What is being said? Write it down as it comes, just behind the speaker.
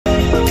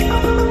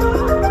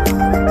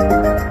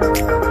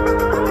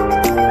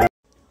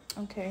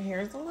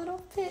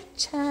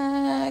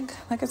check.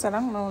 Like I said, I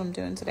don't know what I'm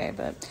doing today,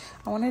 but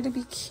I wanted to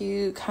be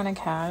cute, kind of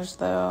cash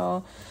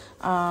though.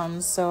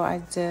 So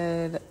I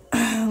did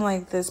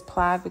like this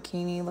plaid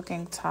bikini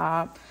looking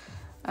top.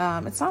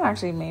 It's not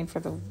actually made for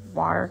the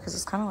water because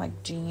it's kind of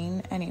like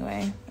jean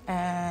anyway.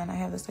 And I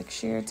have this like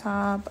sheer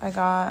top I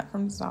got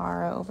from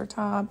Zara over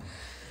top.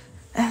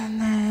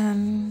 And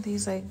then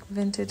these like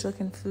vintage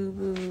looking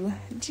FUBU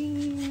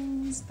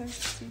jeans. They're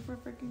super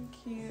freaking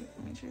cute.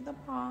 Let me show you the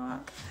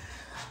back.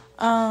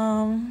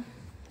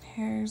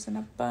 Hair's in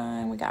a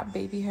bun. We got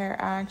baby hair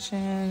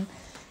action.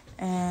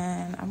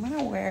 And I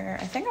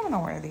think I'm gonna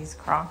wear these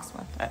Crocs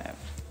with it.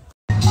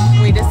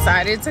 We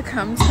decided to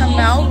come to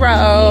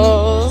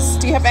Melrose.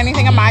 Do you have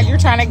anything in mind you're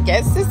trying to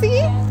get,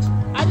 sissy?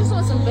 I just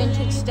want some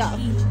vintage stuff.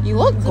 You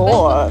look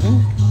good.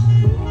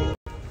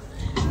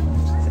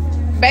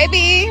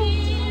 Baby.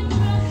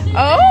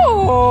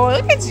 Oh,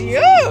 look at you.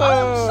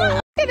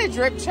 Get a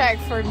drip check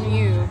from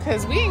you,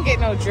 because we ain't get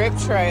no drip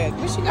check.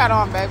 What you got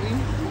on, baby?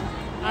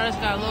 I just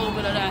got a little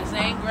bit of that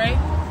Zane gray.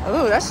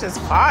 Oh, that's just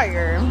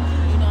fire. You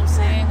know what I'm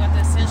saying? Got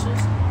the essentials.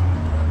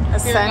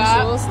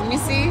 Essentials. Let me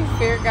see.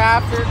 Fear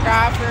God, fear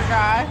God, fear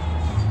God.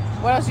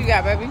 What else you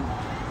got, baby?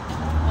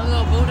 A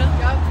little Buddha.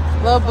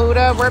 Yep. Little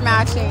Buddha. We're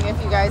matching if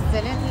you guys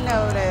didn't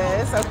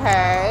notice.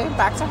 Okay.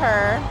 Back to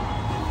her.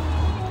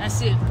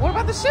 That's it. What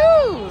about the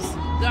shoes?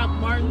 Doc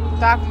Martin.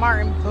 Doc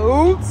Martin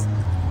boots.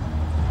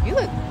 You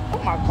look.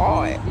 Oh my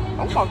God.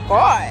 Oh my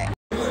God.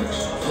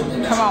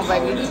 Come on,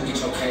 baby.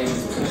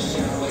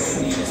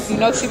 You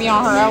know she be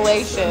on her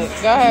LA shit.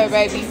 Go ahead,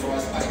 baby.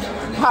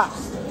 Ha.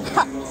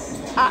 Ha.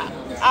 Ah.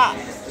 Ah,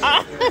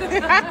 ah.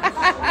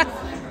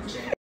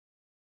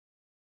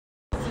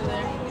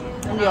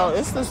 Yo,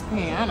 it's this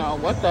piano.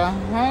 What the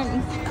heck?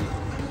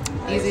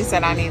 Ezee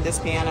said I need this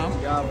piano.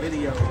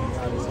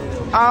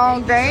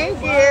 Oh,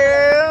 thank you.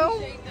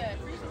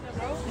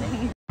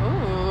 Ooh,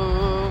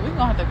 we're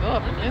gonna have to go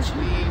up in this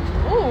week.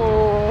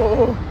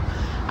 Ooh.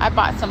 I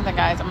bought something,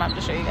 guys. I'm gonna have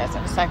to show you guys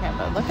in a second,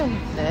 but look at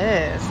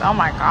this. Oh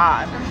my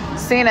God.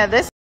 Cena,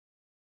 this.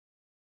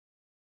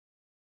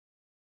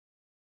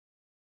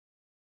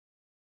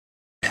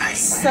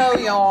 So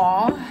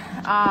y'all,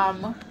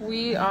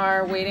 we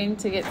are waiting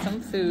to get some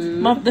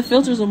food. The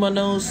filter's on my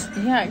nose.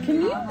 Yeah,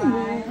 can you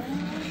move?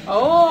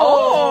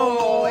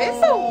 Oh,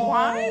 it's a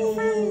wine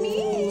for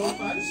me.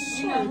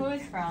 You know who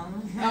it's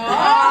from.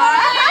 Oh.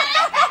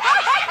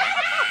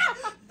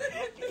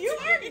 You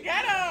are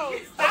ghetto.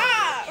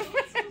 Stop.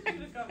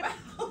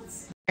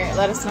 Alright,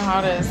 let us know how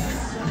it is.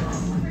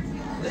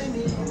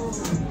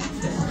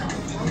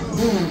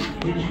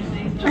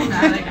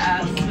 Dramatic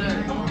ass.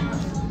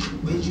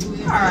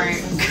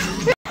 Alright.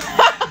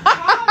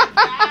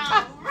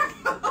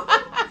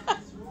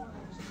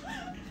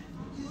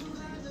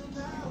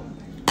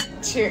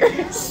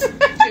 Cheers.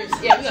 Cheers.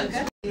 Yeah, we got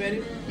that. You ready?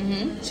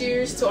 Mm-hmm.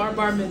 Cheers to our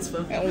bar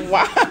mitzvah.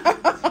 Wow.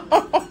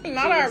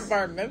 Not our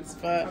bar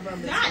mitzvah.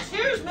 Nah,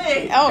 cheers,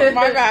 me. Oh,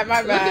 my bad,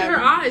 my bad. Look at her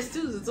eyes,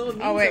 too. It's all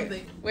Oh, wait.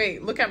 something.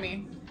 Wait, look at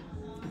me.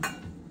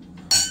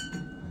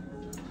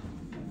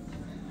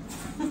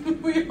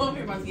 We over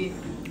here about to get.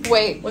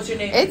 Wait. What's your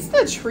name? It's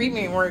the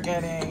treatment we're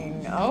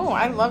getting. Oh,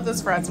 I love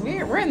this for us.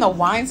 We're in the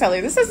wine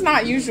cellar. This is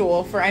not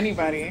usual for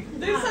anybody.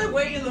 They said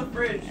wait in the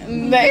fridge.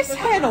 They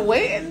said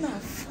wait in the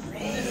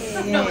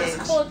fridge. No, it's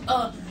called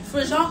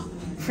frijon.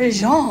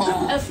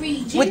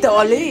 Frijon. With the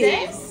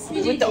olives.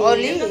 With the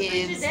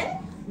olives.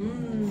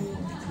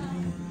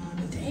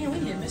 Damn, we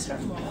didn't miss her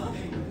for a while.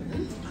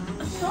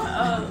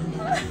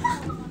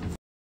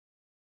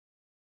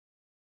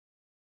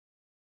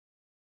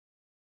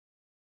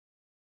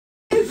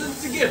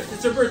 It's a gift.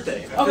 It's her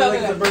birthday. I feel like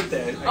it's a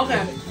birthday.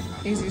 Okay.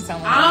 Easy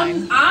selling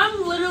wine.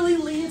 I'm literally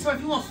leaning toward,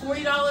 if you want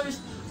 $40,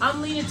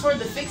 I'm leaning toward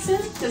the fixin'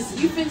 because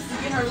you fixed to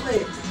get her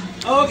lit.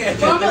 Oh, okay.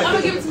 But I'm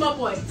gonna give it to my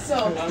boy. So,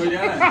 talk to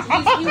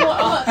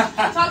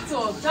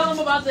him. Tell him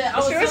about that.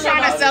 She was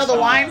trying to sell the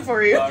wine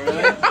for you. Oh,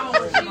 really?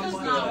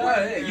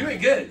 Hey, you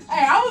ain't good.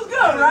 Hey, I was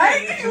good,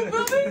 right? You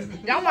feel me?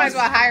 Y'all might as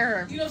well hire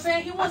her. You know what I'm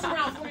saying? He wants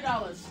around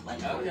 $40. Like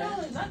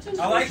 $40, not too much.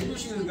 I like who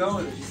she was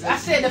going. I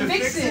said the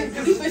fixin'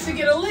 because he fixed to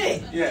get her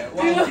lit. Yeah,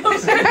 well, You know what I'm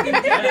saying?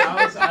 yeah,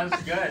 I was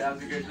good. That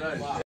was a good choice.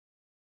 Wow.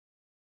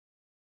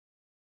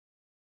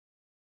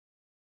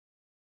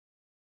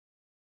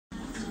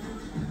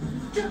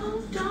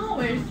 Don't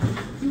wait.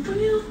 You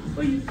will,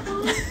 but you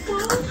won't.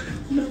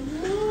 No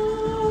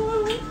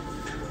more.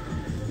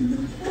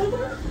 No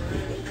more.